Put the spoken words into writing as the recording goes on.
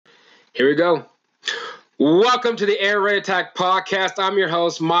Here we go. Welcome to the Air Raid Attack Podcast. I'm your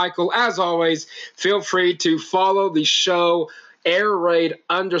host, Michael. As always, feel free to follow the show Air Raid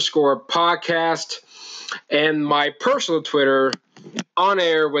 _podcast and my personal Twitter, On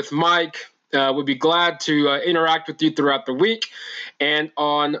Air with Mike. We'd be glad to interact with you throughout the week and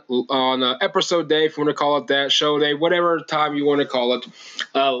on episode day, if you want to call it that, show day, whatever time you want to call it.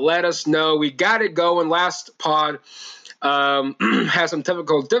 Let us know. We got it going. Last pod had some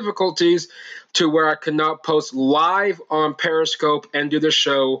technical difficulties to where I could not post live on Periscope and do the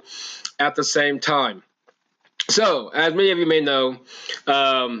show at the same time. So, as many of you may know,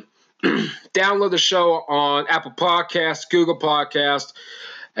 download the show on Apple Podcasts, Google Podcasts,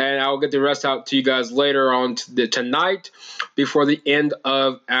 and I'll get the rest out to you guys later on tonight before the end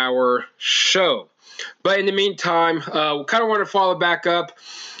of our show. But in the meantime, we kind of want to follow back up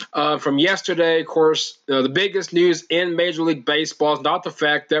from yesterday. Of course, the biggest news in Major League Baseball is not the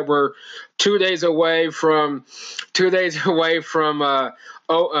fact that we're 2 days away from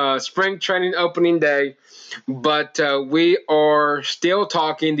spring training opening day, but we are still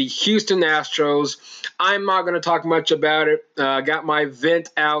talking the Houston Astros. I'm not going to talk much about it. Got my vent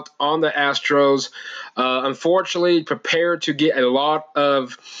out on the Astros. Unfortunately, prepared to get a lot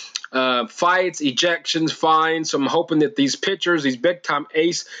of fights, ejections, fines. So I'm hoping that these pitchers, these big-time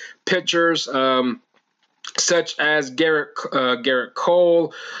ace pitchers, such as Garrett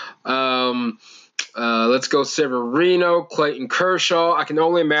Cole, let's go Severino, Clayton Kershaw. I can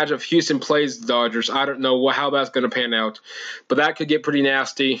only imagine if Houston plays the Dodgers. I don't know how that's going to pan out, but that could get pretty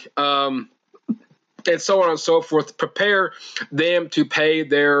nasty. And so on and so forth. Prepare them to pay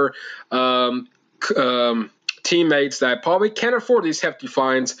their teammates that probably can't afford these hefty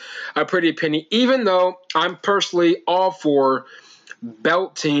fines a pretty penny, even though I'm personally all for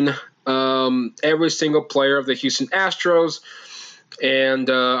belting every single player of the Houston Astros. And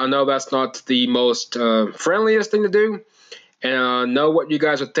I know that's not the most friendliest thing to do. And I know what you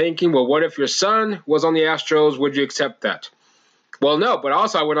guys are thinking. Well, what if your son was on the Astros? Would you accept that? Well, no, but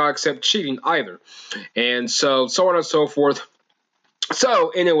also I would not accept cheating either. And so on and so forth. So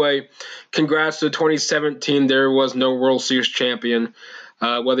anyway, congrats to 2017. There was no World Series champion,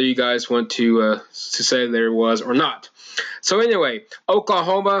 whether you guys want to say there was or not. So anyway,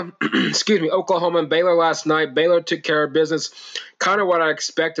 Oklahoma and Baylor last night. Baylor took care of business, kind of what I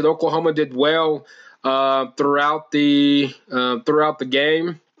expected. Oklahoma did well throughout the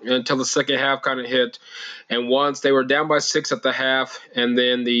game until the second half kind of hit. And once they were down by 6 at the half, and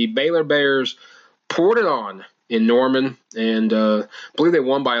then the Baylor Bears poured it on in Norman, and I believe they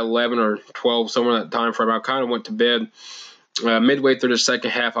won by 11 or 12, somewhere in that time frame. I kind of went to bed midway through the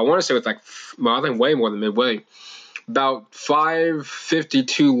second half. I want to say it was I think way more than midway. About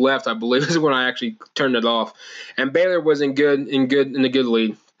 5:52 left, I believe, is when I actually turned it off. And Baylor was in a good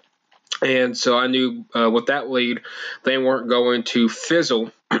lead. And so I knew with that lead, they weren't going to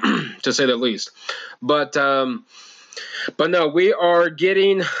fizzle, to say the least. But no, we are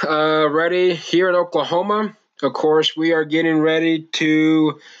getting ready here in Oklahoma. Of course, we are getting ready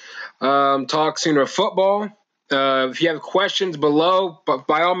to talk Sooner football. If you have questions below, but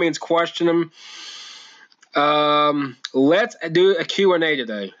by all means, question them. Let's do a Q&A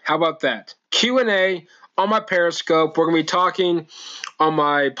today. How about that? Q&A on my Periscope. We're going to be talking on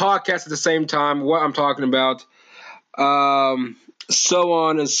my podcast at the same time what I'm talking about. So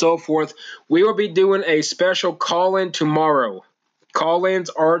on and so forth. We will be doing a special call-in tomorrow. Call-ins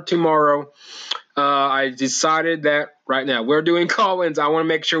are tomorrow. I decided that right now we're doing call-ins. I want to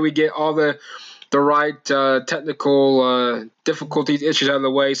make sure we get all the right technical difficulties, issues out of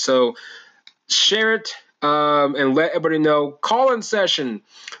the way. So share it and let everybody know. Call-in session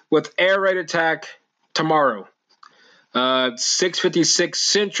with Air Raid Attack tomorrow, 6:56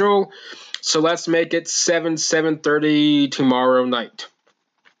 Central. So let's make it 7:30 tomorrow night.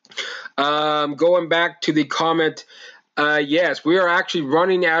 Going back to the comment, yes, we are actually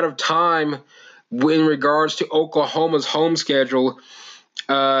running out of time in regards to Oklahoma's home schedule.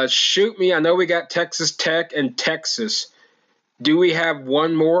 Shoot me. I know we got Texas Tech and Texas. Do we have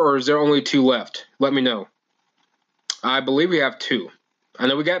one more, or is there only 2 left? Let me know. I believe we have 2. I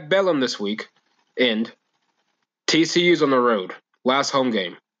know we got Bellum this week, and TCU's on the road. Last home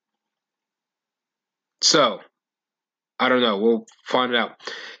game. So, I don't know. We'll find out.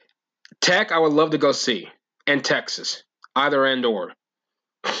 Tech, I would love to go see, and Texas, either and or.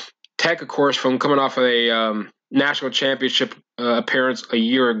 Tech, of course, from coming off of a national championship appearance a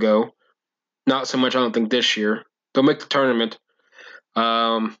year ago. Not so much, I don't think, this year. They'll make the tournament.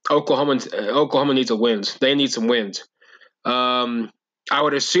 Oklahoma needs a wins. They need some wins. I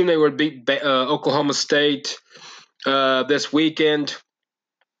would assume they would beat Oklahoma State this weekend.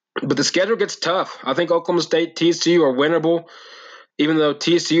 But the schedule gets tough. I think Oklahoma State, TCU are winnable, even though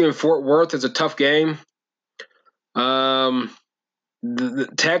TCU in Fort Worth is a tough game. The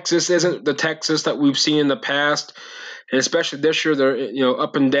Texas isn't the Texas that we've seen in the past, and especially this year they're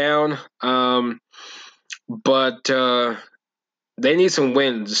up and down. But they need some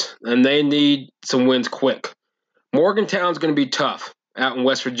wins, and they need some wins quick. Morgantown's going to be tough out in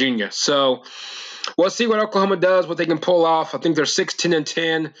West Virginia, so we'll see what Oklahoma does, what they can pull off. I think they're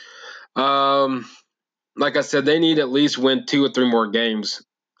 16-10. Like I said, they need at least win 2 or 3 more games.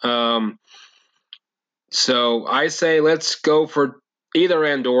 So I say let's go for either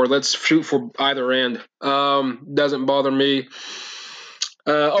end, or let's shoot for either end. Doesn't bother me.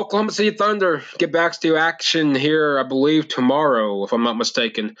 Oklahoma City Thunder get back to action here, I believe, tomorrow, if I'm not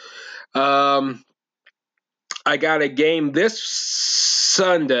mistaken. I got a game this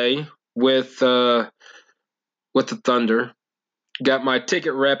Sunday with the Thunder. Got my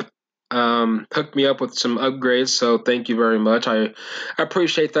ticket rep hooked me up with some upgrades, so thank you very much. I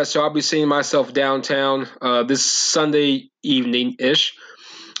appreciate that. So I'll be seeing myself downtown this Sunday evening-ish.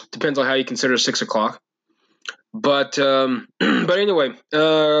 Depends on how you consider 6 o'clock. But anyway,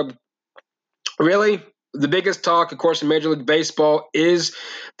 really, the biggest talk, of course, in Major League Baseball is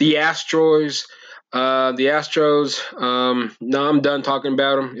the Astros. No, I'm done talking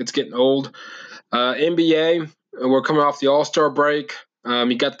about them. It's getting old. NBA, we're coming off the All-Star break.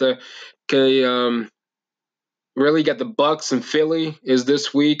 You got really got the Bucks and Philly is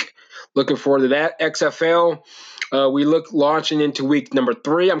this week. Looking forward to that. XFL, we look launching into week number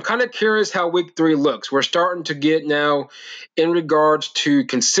 3. I'm kind of curious how week 3 looks. We're starting to get now in regards to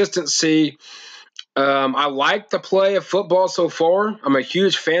consistency. I like the play of football so far. I'm a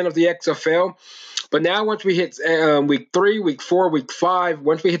huge fan of the XFL. But now once we hit week 3, week 4, week 5,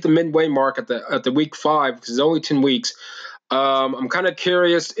 once we hit the midway mark at the week 5, because it's only 10 weeks, I'm kind of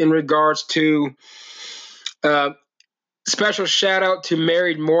curious in regards to special shout out to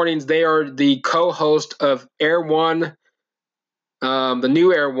Married Mornings. They are the co-host of Air One, the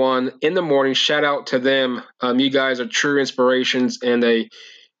new Air One in the morning. Shout out to them. You guys are true inspirations and a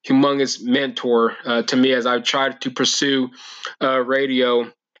humongous mentor to me as I've tried to pursue radio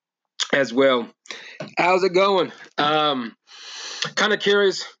as well. How's it going? Kind of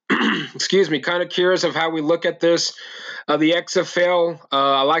curious. Kind of curious of how we look at this. The XFL,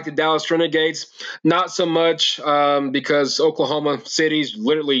 I like the Dallas Renegades. Not so much because Oklahoma City's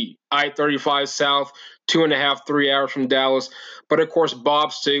literally I-35 south, 2.5, 3 hours from Dallas. But of course,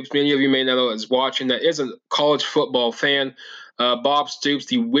 Bob Stoops, many of you may know is watching, that is a college football fan. Bob Stoops,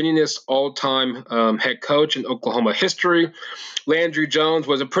 the winningest all-time head coach in Oklahoma history. Landry Jones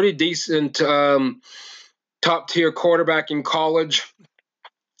was a pretty decent top-tier quarterback in college.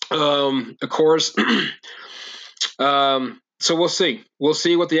 Of course. So we'll see. We'll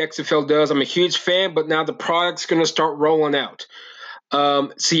see what the XFL does. I'm a huge fan, but now the product's going to start rolling out.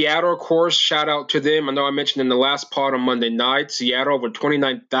 Seattle, of course, shout out to them. I know I mentioned in the last pod on Monday night, Seattle, over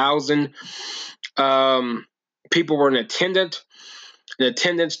 29,000 people were in attendance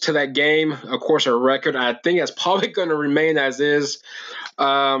to that game. Of course, a record. I think that's probably going to remain as is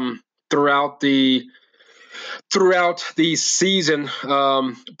throughout the season,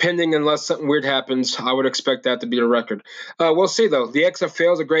 pending unless something weird happens. I would expect that to be a record. We'll see, though. The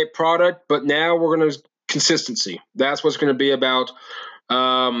XFL is a great product, but now we're going to consistency. That's what's going to be about.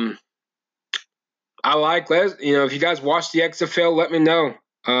 I like, if you guys watch the XFL, let me know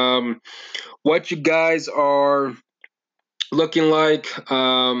what you guys are looking like.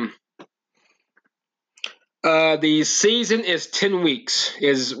 The season is 10 weeks,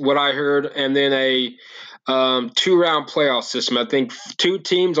 is what I heard, and then a 2-round playoff system. I think 2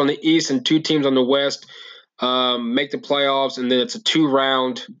 teams on the East and 2 teams on the West make the playoffs, and then it's a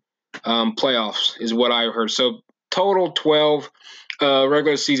 2-round playoffs is what I heard. So total 12,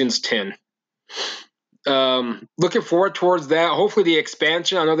 regular season's 10. Looking forward towards that. Hopefully the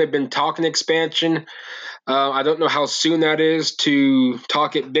expansion. I know they've been talking expansion. I don't know how soon that is to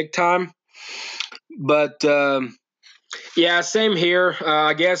talk it big time. But, yeah, same here.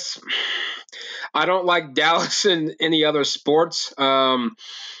 I guess I don't like Dallas in any other sports. I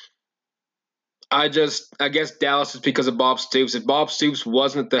guess Dallas is because of Bob Stoops. If Bob Stoops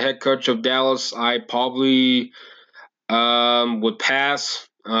wasn't the head coach of Dallas, I probably would pass.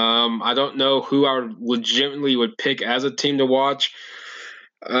 I don't know who I legitimately would pick as a team to watch.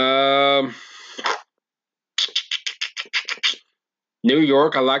 New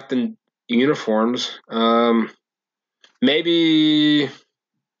York, I like the uniforms. Maybe,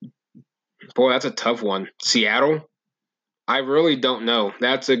 boy, that's a tough one. Seattle? I really don't know.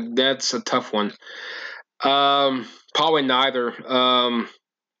 That's a tough one. Probably neither.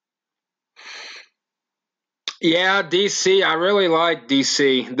 Yeah, DC. I really like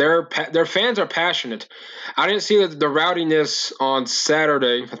DC. Their fans are passionate. I didn't see the rowdiness on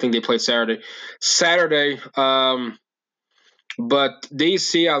Saturday. I think they played Saturday. Saturday. But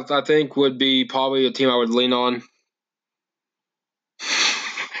DC, I think would be probably a team I would lean on.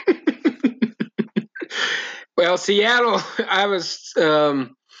 Well, Seattle. I was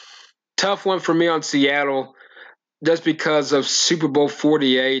tough one for me on Seattle just because of Super Bowl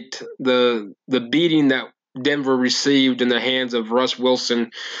 48, the beating that Denver received in the hands of Russ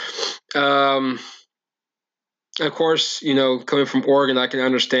Wilson. Um, of course, coming from Oregon, I can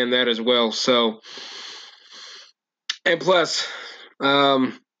understand that as well. So, and plus,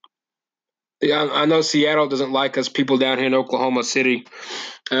 um, yeah, I know Seattle doesn't like us people down here in Oklahoma City.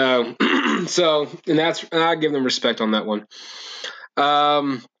 And I give them respect on that one.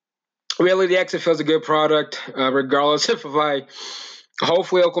 Um, really, the XFL is a good product, regardless if I.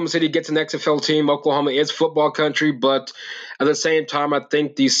 Hopefully, Oklahoma City gets an XFL team. Oklahoma is football country, but at the same time, I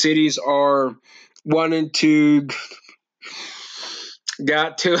think these cities are wanting to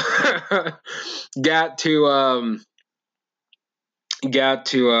got to got to where was I going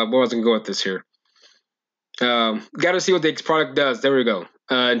to go with this here? Got to see what the product does. There we go.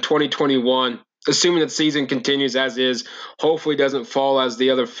 In 2021, assuming that season continues as is, hopefully doesn't fall as the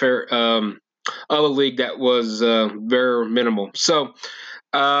other league that was very minimal. So,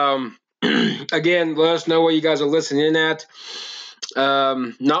 again, let us know what you guys are listening in at.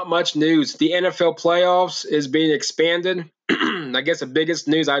 Not much news. The NFL playoffs is being expanded. I guess the biggest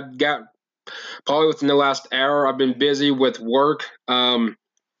news I got probably within the last hour. I've been busy with work.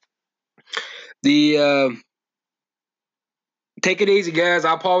 The Take it easy, guys.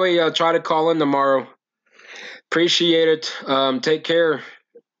 I'll probably try to call in tomorrow. Appreciate it. Take care.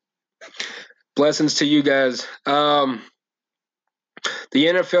 Blessings to you guys. The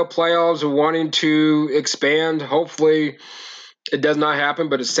NFL playoffs are wanting to expand. Hopefully, it does not happen,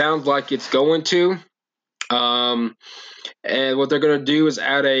 but it sounds like it's going to. And what they're going to do is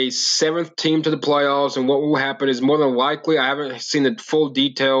add a seventh team to the playoffs. And what will happen is more than likely, I haven't seen the full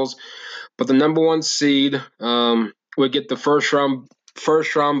details, but the number one seed would get the first round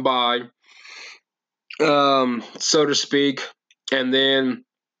bye, so to speak, and then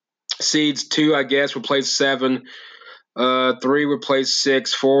seeds 2, I guess, would play 7, 3 would play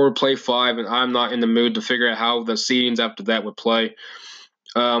 6, 4 would play 5, and I'm not in the mood to figure out how the seedings after that would play.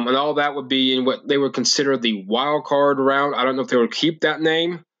 And all that would be in what they would consider the wild card round. I don't know if they would keep that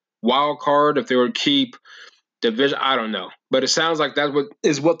name, wild card, if they would keep division. I don't know, but it sounds like that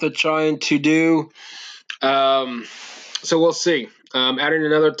is what they're trying to do. So we'll see. Adding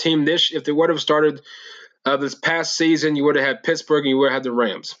another team if they would have started this past season, you would have had Pittsburgh and you would have had the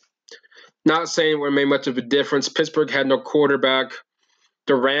Rams. Not saying it would have made much of a difference. Pittsburgh had no quarterback.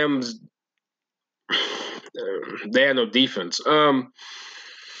 The Rams, they had no defense.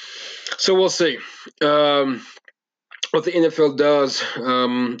 So we'll see what the NFL does.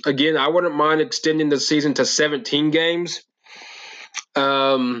 Again, I wouldn't mind extending the season to 17 games.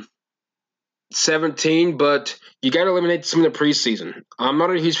 17, but you got to eliminate some of the preseason. I'm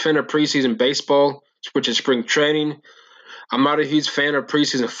not a huge fan of preseason baseball, which is spring training. I'm not a huge fan of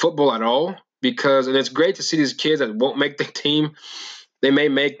preseason football at all and it's great to see these kids that won't make the team. They may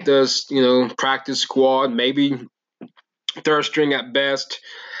make this, practice squad, maybe third string at best.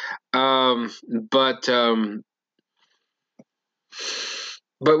 But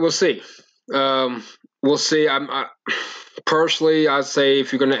we'll see. We'll see. Personally, I say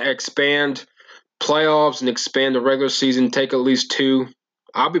if you're going to expand playoffs and expand the regular season, take at least 2.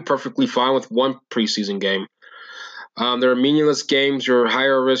 I'll be perfectly fine with 1 preseason game. There are meaningless games. You're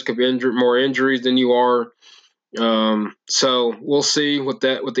higher risk of more injuries than you are. So we'll see what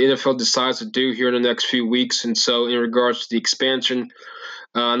the NFL decides to do here in the next few weeks. And so, in regards to the expansion,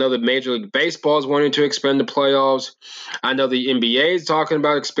 I know that Major League Baseball is wanting to expand the playoffs. I know the NBA is talking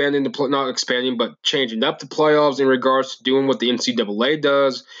about not expanding, but changing up the playoffs in regards to doing what the NCAA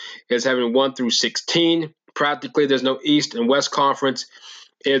does, is having 1 through 16. Practically, there's no East and West Conference.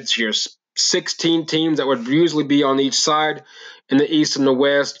 It's your 16 teams that would usually be on each side in the East and the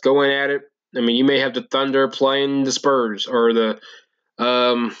West going at it. I mean, you may have the Thunder playing the Spurs or no,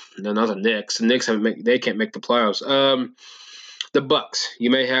 not the Knicks. The Knicks they can't make the playoffs. The Bucks, you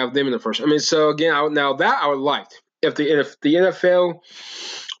may have them in the first. I mean, so again, I would like if the NFL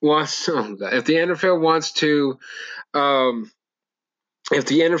wants if the NFL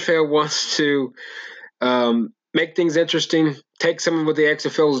wants to make things interesting, take some of what the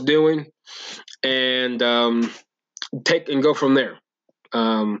XFL is doing, and take and go from there.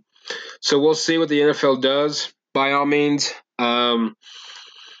 So we'll see what the NFL does. By all means, hey,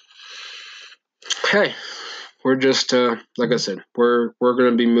 We're just like I said, we're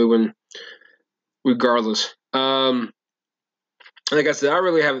going to be moving regardless. Like I said, I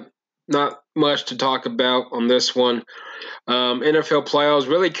really have not much to talk about on this one. NFL playoffs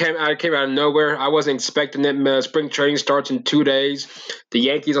really came out of nowhere. I wasn't expecting it. Spring training starts in 2 days. The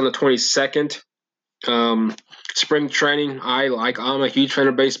Yankees on the 22nd. Spring training. I'm a huge fan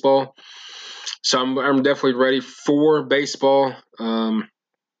of baseball, so I'm definitely ready for baseball to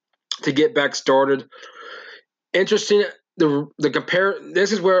get back started. Interesting. The compare.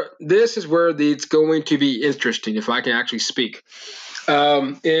 This is where it's going to be interesting, if I can actually speak.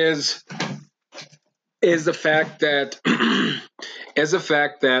 Is the fact that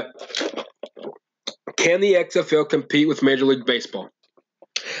can the XFL compete with Major League Baseball?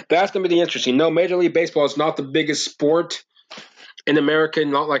 That's going to be the interesting. No, Major League Baseball is not the biggest sport in America,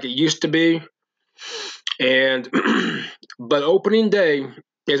 not like it used to be. And but opening day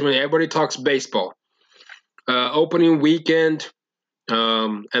is when everybody talks baseball. Opening weekend,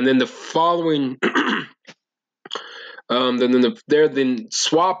 and then the following, then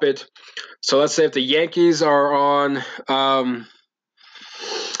swap it. So let's say if the Yankees are on.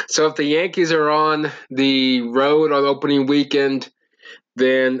 So if the Yankees are on the road on opening weekend,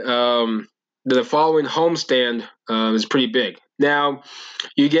 then the following homestand is pretty big. Now,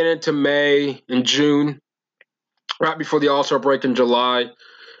 you get into May and June, right before the All-Star break in July.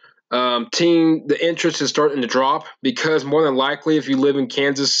 The interest is starting to drop because more than likely, if you live in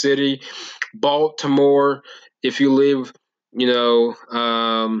Kansas City, Baltimore, if you live,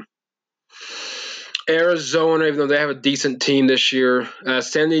 Arizona, even though they have a decent team this year,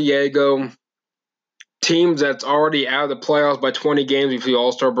 San Diego, teams that's already out of the playoffs by 20 games before the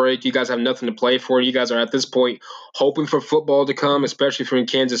All-Star break. You guys have nothing to play for. You guys are at this point hoping for football to come, especially if you're in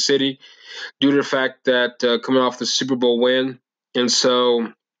Kansas City, due to the fact that coming off the Super Bowl win. And so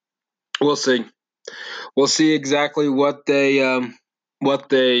we'll see. We'll see exactly what they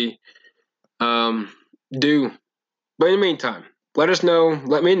do. But in the meantime, let us know.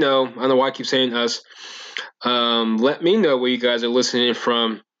 Let me know. I don't know why I keep saying us. Let me know where you guys are listening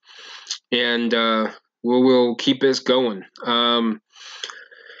from, and we'll keep this going.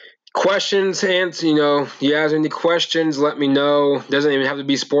 Questions, and you guys have any questions, let me know. Doesn't even have to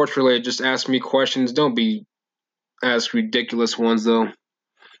be sports related. Just ask me questions. Don't be ask ridiculous ones though.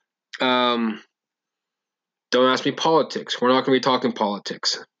 Don't ask me politics. We're not going to be talking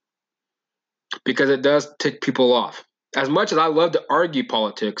politics because it does tick people off. As much as I love to argue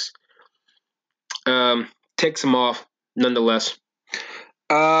politics, ticks them off nonetheless.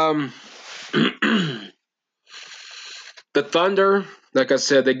 The Thunder, like I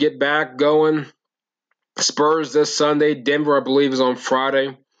said, they get back going. Spurs this Sunday. Denver, I believe, is on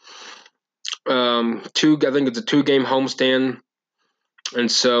Friday. I think it's a 2-game homestand. And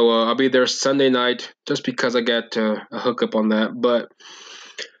so I'll be there Sunday night just because I got a hookup on that. But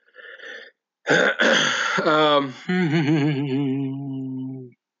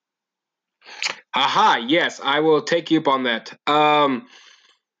yes, I will take you up on that.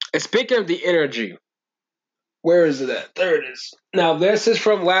 Speaking of the energy, where is it at? There it is. Now, this is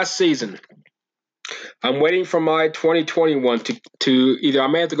from last season. I'm waiting for my 2021 to either I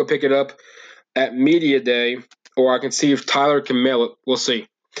may have to go pick it up at Media Day, or I can see if Tyler can mail it. We'll see.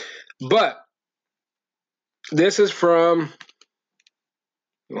 But this is from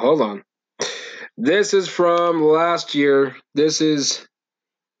 – hold on. This is from last year. This is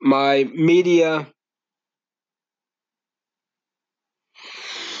my media –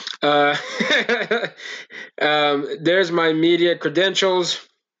 there's my media credentials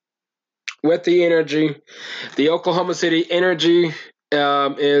with the energy. The Oklahoma City Energy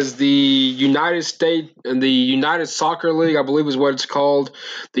is the United Soccer League, I believe is what it's called,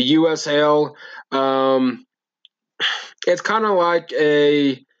 the USL. It's kind of like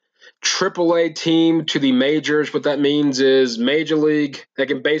a AAA team to the majors. What that means is Major League. Like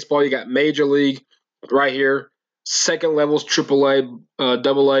in baseball, you got Major League right here. Second level's AAA,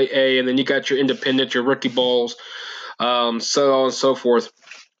 AA, A, and then you got your independent, your rookie balls, so on and so forth.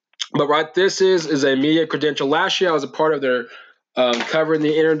 But right, this is a media credential. Last year, I was a part of their covering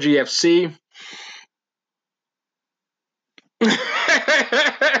the Energy FC.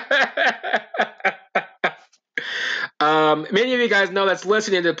 Many of you guys know that's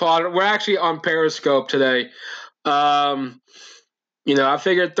listening to the pod. We're actually on Periscope today. I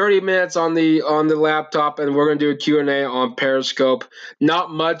figured 30 minutes on the laptop, and we're going to do a Q&A on Periscope.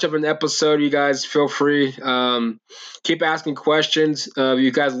 Not much of an episode. You guys feel free. Keep asking questions.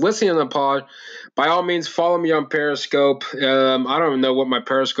 You guys listening on the pod, by all means, follow me on Periscope. I don't even know what my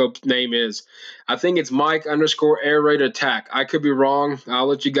Periscope name is. I think it's Mike_Air Raid Attack. I could be wrong. I'll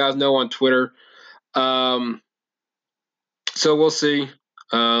let you guys know on Twitter. So we'll see.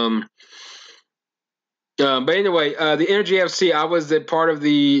 But anyway, the Energy FC, I was the part of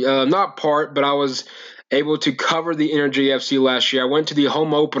the not part, but I was able to cover the Energy FC last year. I went to the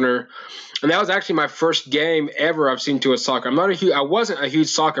home opener, and that was actually my first game ever I've seen to a soccer. I wasn't a huge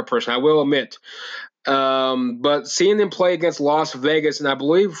soccer person, I will admit. But seeing them play against Las Vegas, and I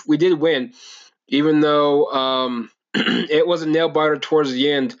believe we did win, even though it was a nail biter towards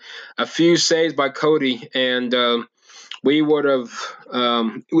the end. A few saves by Cody, and we would have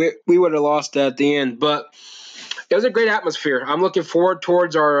we would have lost at the end. But it was a great atmosphere. I'm looking forward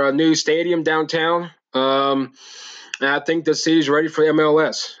towards our new stadium downtown. And I think the city's ready for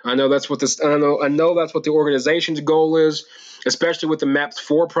MLS. I know that's what this. I know that's what the organization's goal is, especially with the Maps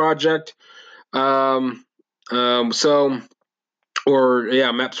 4 project. Um, Maps 4.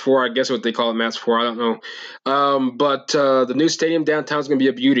 I guess what they call it, Maps 4. I don't know. But the new stadium downtown is going to be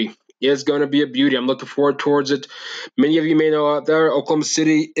a beauty. It's going to be a beauty. I'm looking forward towards it. Many of you may know out there, Oklahoma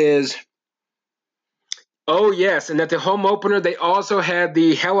City is. Oh yes, and at the home opener, they also had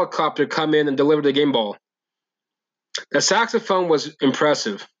the helicopter come in and deliver the game ball. The saxophone was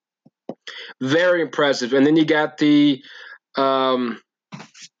impressive, very impressive. And then you got the what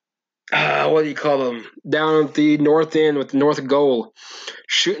do you call them, down at the north end with the north goal,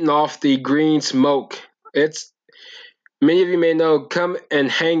 shooting off the green smoke. It's many of you may know. Come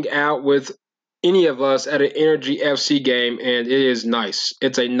and hang out with any of us at an Energy FC game, and it is nice.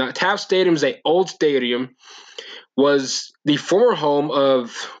 It's a Taft Stadium is an old stadium. Was the former home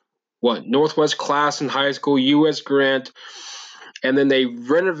of Northwest Classen High School, U.S. Grant, and then they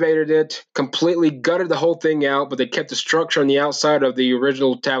renovated it, completely gutted the whole thing out, but they kept the structure on the outside of the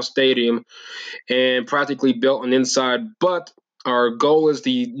original Taft Stadium and practically built an inside. But our goal is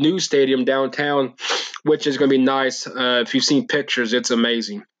the new stadium downtown, which is going to be nice. If you've seen pictures, it's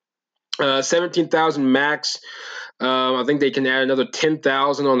amazing. 17,000 max. I think they can add another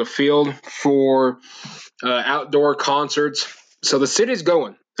 10,000 on the field for outdoor concerts. So the city's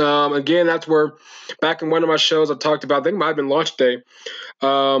going. Again, that's where back in one of my shows I talked about, I think it might have been launch day.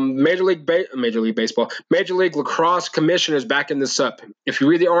 Major League Baseball, Major League Lacrosse Commission is backing this up. If you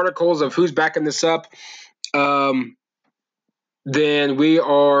read the articles of who's backing this up, then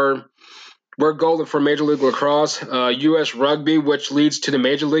we're golden for Major League Lacrosse. U.S. Rugby, which leads to the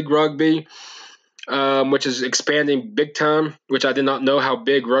Major League Rugby, which is expanding big time, which I did not know how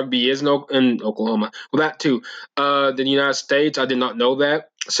big rugby is in Oklahoma. Well, that too. The United States, I did not know that.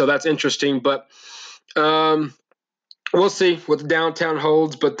 So that's interesting. But we'll see what the downtown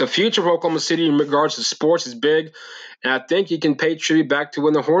holds. But the future of Oklahoma City in regards to sports is big. And I think you can pay tribute back to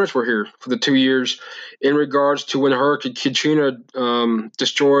when the Hornets were here for the 2 years in regards to when Hurricane Katrina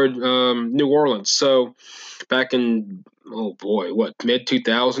destroyed New Orleans. So back in,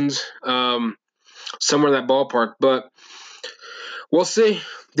 mid-2000s? Somewhere in that ballpark. But we'll see.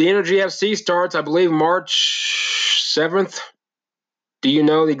 The Energy FC starts, I believe, March 7th. Do you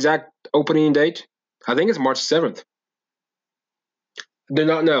know the exact opening date? I think it's March 7th. Do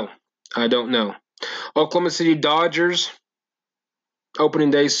not know. I don't know. Oklahoma City Dodgers, opening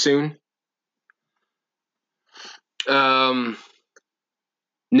day soon. New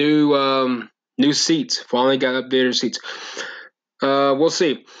seats. Finally got updated seats. We'll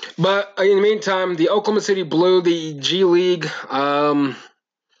see. But in the meantime, the Oklahoma City Blue, the G League, I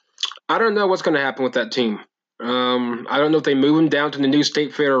don't know what's going to happen with that team. I don't know if they move them down to the new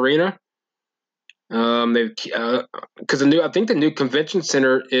State Fair Arena. Because I think the new convention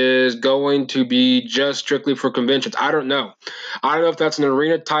center is going to be just strictly for conventions. I don't know. I don't know if that's an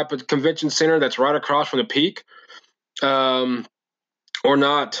arena type of convention center that's right across from the Peak, or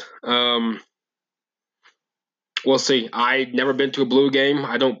not. We'll see. I've never been to a Blue game.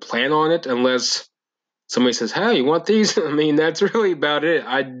 I don't plan on it unless somebody says, "Hey, you want these?" I mean, that's really about it.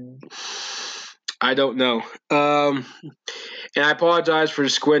 I don't know. And I apologize for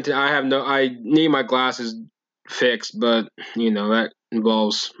squinting. I need my glasses fixed, but that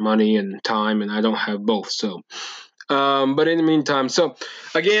involves money and time, and I don't have both. So, but in the meantime, so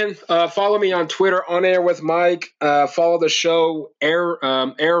again, follow me on Twitter, On Air with Mike. Follow the show, Air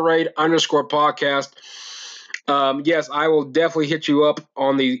Raid _podcast. Yes, I will definitely hit you up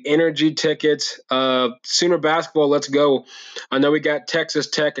on the energy tickets. Sooner basketball, let's go. I know we got Texas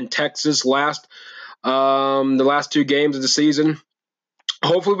Tech and Texas the last 2 games of the season.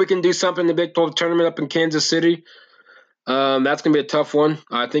 Hopefully we can do something in the Big 12 tournament up in Kansas City. That's going to be a tough one.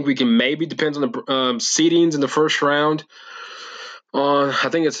 I think we can depends on the seedings in the first round. I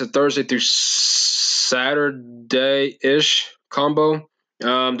think it's a Thursday through Saturday-ish combo.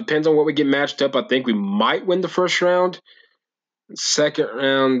 Depends on what we get matched up. I think we might win the first round. The second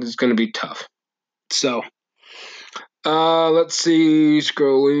round is going to be tough. So Let's see.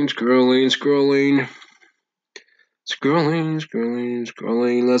 Scrolling.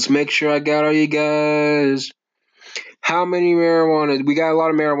 Let's make sure I got all you guys. How many marijuana? We got a lot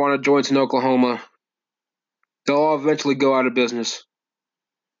of marijuana joints in Oklahoma. They'll all eventually go out of business.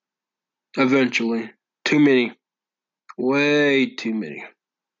 Eventually. Too many. Way too many.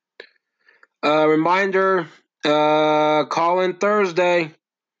 Reminder, call in Thursday.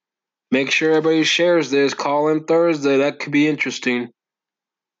 Make sure everybody shares this. Call in Thursday. That could be interesting.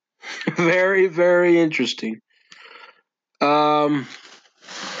 Very, very interesting. Once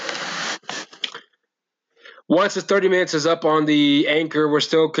the 30 minutes is up on the Anchor, we're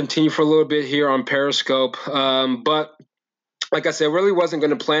still continuing for a little bit here on Periscope. But like I said, really wasn't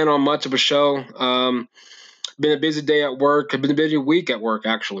going to plan on much of a show. Been a busy day at work. Been a busy week at work,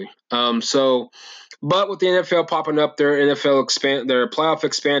 actually. But with the NFL popping up their their playoff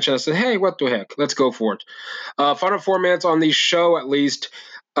expansion, I said, hey, what the heck? Let's go for it. Final 4 minutes on the show, at least.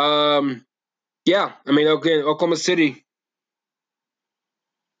 Yeah, I mean, again, Oklahoma City.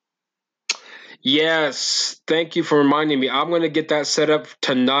 Yes, thank you for reminding me. I'm going to get that set up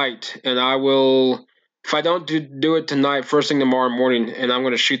tonight, and I will, if I don't do it tonight, first thing tomorrow morning, and I'm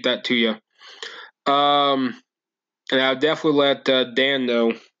going to shoot that to you. And I'll definitely let Dan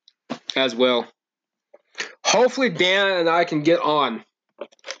know as well. Hopefully, Dan and I can get on.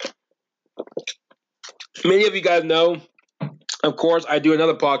 Many of you guys know, of course, I do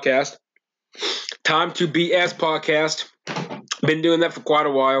another podcast, Time to BS podcast. Been doing that for quite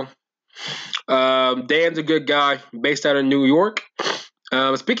a while. Dan's a good guy, based out of New York.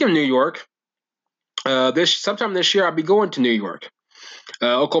 Speaking of New York, sometime this year I'll be going to New York.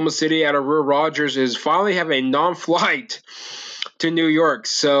 Oklahoma City out of Real Rogers is finally having a non-flight to New York.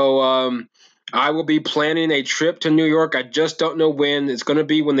 So I will be planning a trip to New York. I just don't know when. It's going to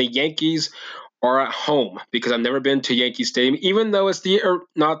be when the Yankees are at home, because I've never been to Yankee Stadium, even though it's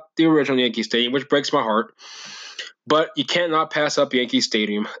not the original Yankee Stadium, which breaks my heart. But you cannot pass up Yankee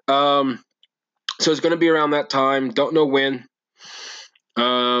Stadium. So it's going to be around that time. Don't know when.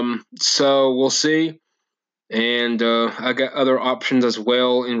 So we'll see. And I got other options as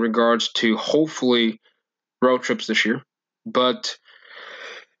well in regards to hopefully road trips this year. But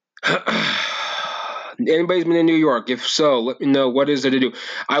anybody's been in New York? If so, let me know. What is there to do?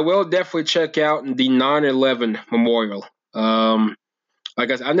 I will definitely check out the 9/11 Memorial. Like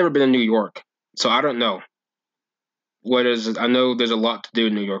I said, I've never been in New York, so I don't know. What is it? I know there's a lot to do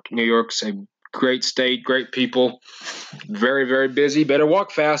in New York. New York's a great state, great people, very, very busy. Better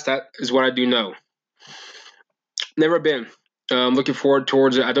walk fast. That is what I do know. Never been. Looking forward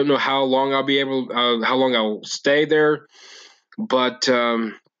towards it. I don't know how long how long I'll stay there, but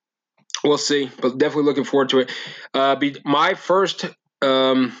we'll see. But definitely looking forward to it. Be my first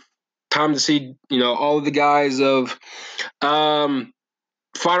time to see, all of the guys of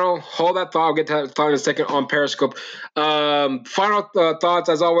final. Hold that thought. I'll get to that thought in a second on Periscope. Final thoughts,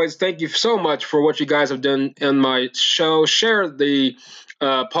 as always. Thank you so much for what you guys have done in my show. Share the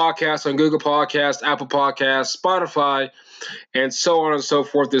podcast on Google Podcasts, Apple Podcasts, Spotify, and so on and so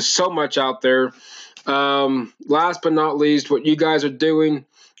forth. There's so much out there. Last but not least, what you guys are doing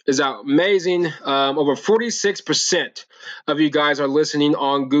is amazing. Over 46% of you guys are listening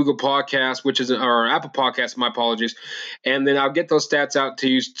on Google Podcasts, or Apple Podcasts, my apologies. And then I'll get those stats out to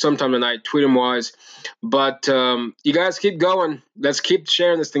you sometime tonight, tweet them wise. But you guys keep going. Let's keep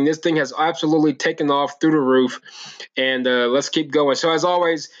sharing this thing. This thing has absolutely taken off through the roof. And let's keep going. So as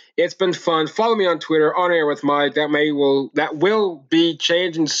always, it's been fun. Follow me on Twitter, On Air with Mike. That will be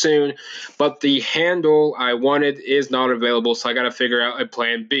changing soon, but the handle I wanted is not available, so I got to figure out a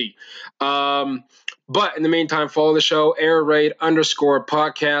plan B. But in the meantime, follow the show,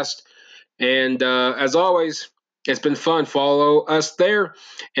 airraid_podcast. And as always, it's been fun. Follow us there,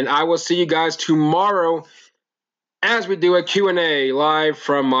 and I will see you guys tomorrow as we do a Q&A live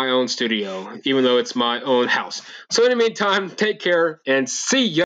from my own studio, even though it's my own house. So in the meantime, take care and see ya.